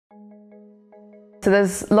So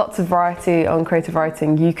there's lots of variety on creative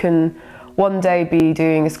writing. You can one day be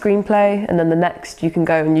doing a screenplay, and then the next you can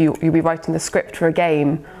go and you'll be writing the script for a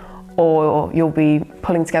game, or you'll be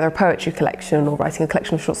pulling together a poetry collection or writing a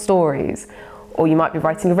collection of short stories, or you might be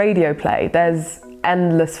writing a radio play. There's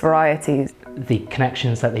endless varieties. The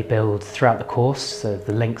connections that they build throughout the course, so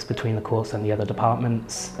the links between the course and the other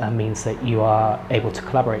departments, means that you are able to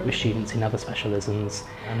collaborate with students in other specialisms.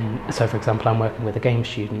 So for example, I'm working with a game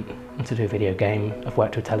student to do a video game. I've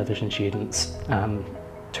worked with television students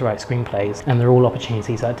to write screenplays, and they're all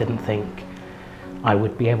opportunities I didn't think I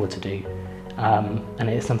would be able to do. And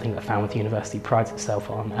it is something that Falmouth University prides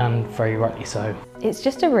itself on, and very rightly so. It's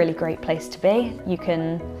just a really great place to be. You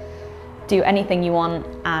can do anything you want,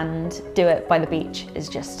 and do it by the beach is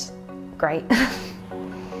just great.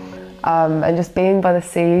 And just being by the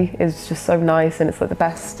sea is just so nice, and it's like the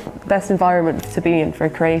best environment to be in for a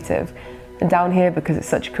creative. And down here, because it's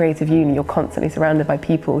such a creative uni, you're constantly surrounded by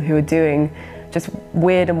people who are doing just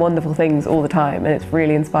weird and wonderful things all the time, and it's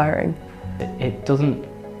really inspiring. It doesn't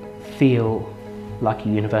feel like a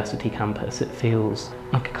university campus, it feels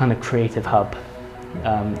like a kind of creative hub.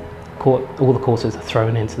 All the courses are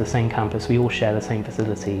thrown into the same campus, we all share the same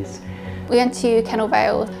facilities. We went to Kennel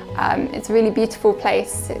Vale. It's a really beautiful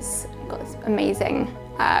place, it's got this amazing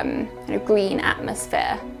kind of green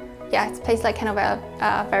atmosphere. Yeah, it's a place like Kennel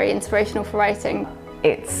Vale, very inspirational for writing.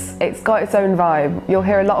 It's got its own vibe. You'll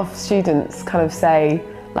hear a lot of students kind of say,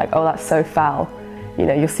 like, oh, that's so foul. You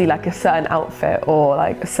know, you'll see like a certain outfit or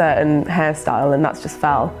like a certain hairstyle, and that's just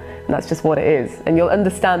foul, and that's just what it is. And you'll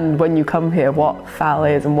understand when you come here what foul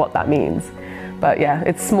is and what that means. But yeah,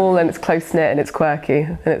 it's small and it's close-knit and it's quirky,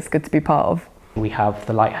 and it's good to be part of. We have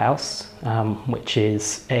the Lighthouse, which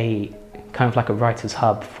is a kind of like a writer's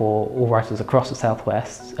hub for all writers across the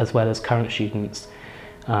Southwest, as well as current students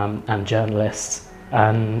and journalists,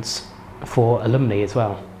 and for alumni as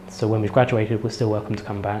well. So when we've graduated, we're still welcome to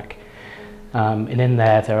come back. And in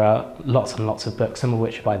there are lots and lots of books, some of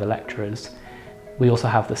which are by the lecturers. We also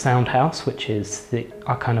have the Sound House, which is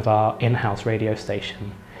our in-house radio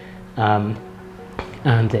station.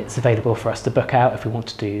 And it's available for us to book out if we want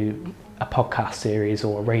to do a podcast series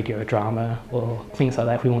or a radio drama or things like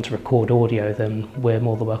that. If we want to record audio, then we're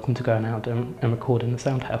more than welcome to go out and record in the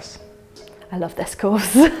Sound House. I love this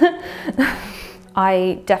course.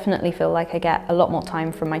 I definitely feel like I get a lot more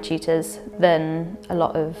time from my tutors than a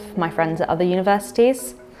lot of my friends at other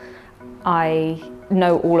universities. I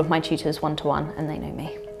know all of my tutors one-to-one, and they know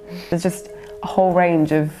me. There's just a whole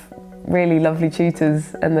range of really lovely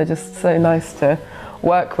tutors, and they're just so nice to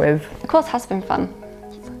work with. The course has been fun.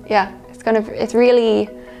 Yeah, it's really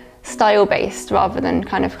style-based rather than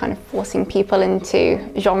kind of forcing people into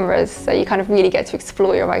genres, so you kind of really get to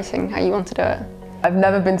explore your writing how you want to do it. I've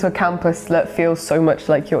never been to a campus that feels so much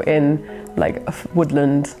like you're in like a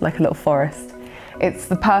woodland, like a little forest. It's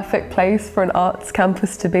the perfect place for an arts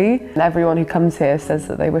campus to be. And everyone who comes here says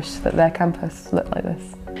that they wish that their campus looked like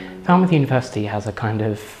this. Falmouth University has a kind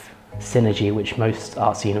of synergy which most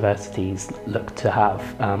arts universities look to have,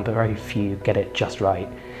 but very few get it just right.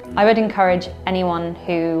 I would encourage anyone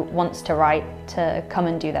who wants to write to come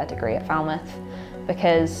and do their degree at Falmouth,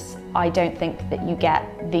 because I don't think that you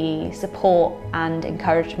get the support and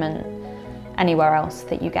encouragement anywhere else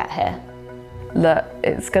that you get here. Look,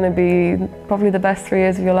 it's going to be probably the best 3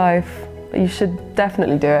 years of your life. You should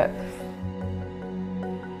definitely do it.